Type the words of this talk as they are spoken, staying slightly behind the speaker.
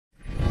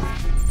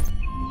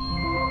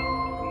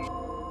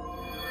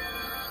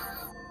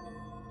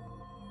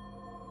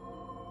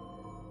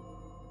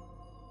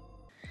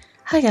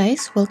Hi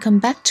guys, welcome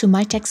back to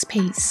My Tech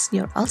Space,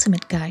 your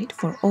ultimate guide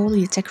for all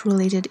your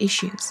tech-related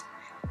issues.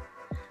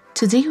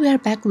 Today we are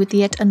back with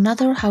yet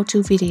another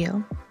how-to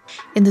video.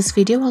 In this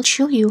video, I'll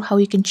show you how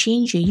you can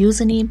change your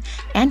username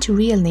and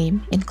real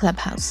name in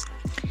Clubhouse.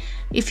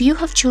 If you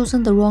have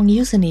chosen the wrong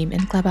username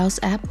in Clubhouse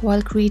app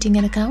while creating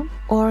an account,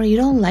 or you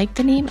don't like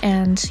the name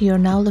and you're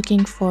now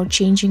looking for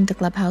changing the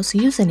Clubhouse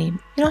username,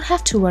 you don't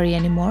have to worry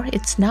anymore.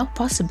 It's now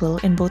possible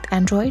in both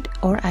Android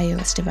or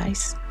iOS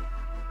device.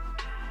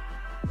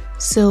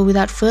 So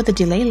without further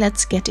delay,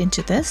 let's get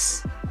into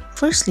this.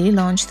 Firstly,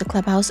 launch the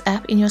Clubhouse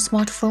app in your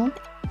smartphone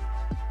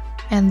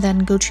and then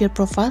go to your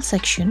profile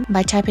section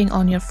by tapping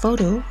on your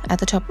photo at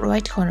the top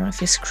right corner of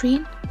your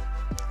screen.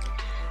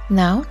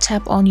 Now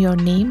tap on your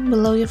name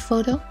below your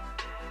photo.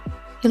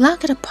 You'll now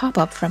get a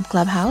pop-up from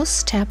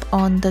Clubhouse. Tap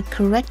on the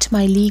Correct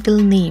My Legal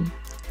Name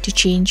to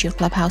change your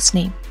Clubhouse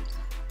name.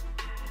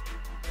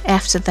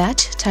 After that,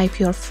 type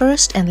your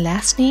first and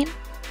last name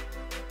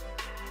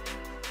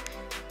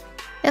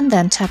and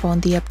then tap on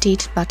the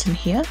Update button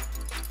here.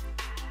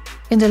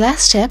 In the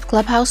last step,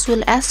 Clubhouse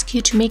will ask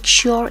you to make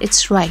sure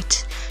it's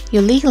right.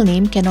 Your legal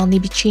name can only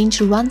be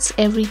changed once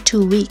every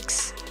 2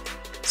 weeks.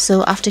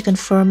 So after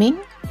confirming,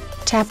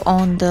 tap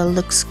on the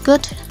Looks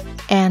Good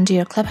and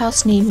your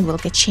Clubhouse name will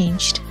get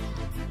changed.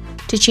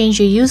 To change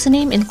your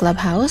username in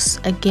Clubhouse,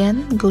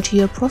 again go to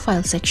your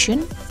profile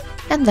section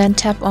and then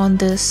tap on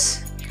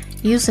this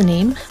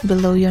username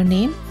below your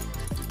name.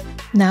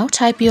 Now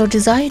type your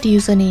desired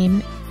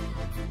username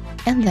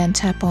and then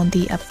tap on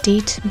the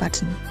Update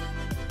button.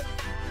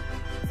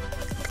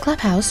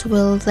 Clubhouse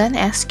will then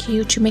ask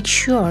you to make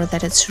sure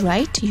that it's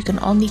right. You can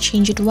only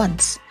change it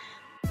once.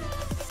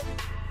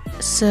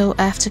 So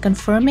after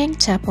confirming,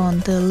 tap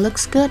on the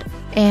Looks Good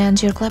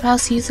and your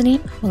Clubhouse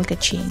username will get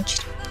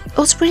changed. It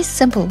was pretty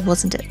simple,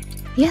 wasn't it?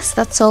 Yes,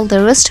 that's all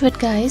there is to it,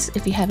 guys.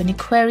 If you have any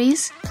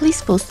queries,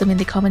 please post them in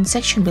the comment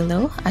section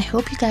below. I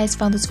hope you guys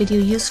found this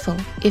video useful.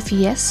 If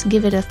yes,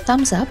 give it a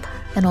thumbs up.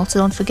 And also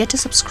don't forget to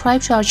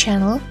subscribe to our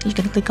channel. You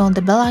can click on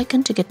the bell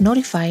icon to get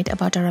notified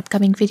about our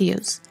upcoming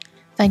videos.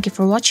 Thank you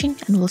for watching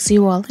and we'll see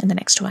you all in the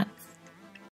next one.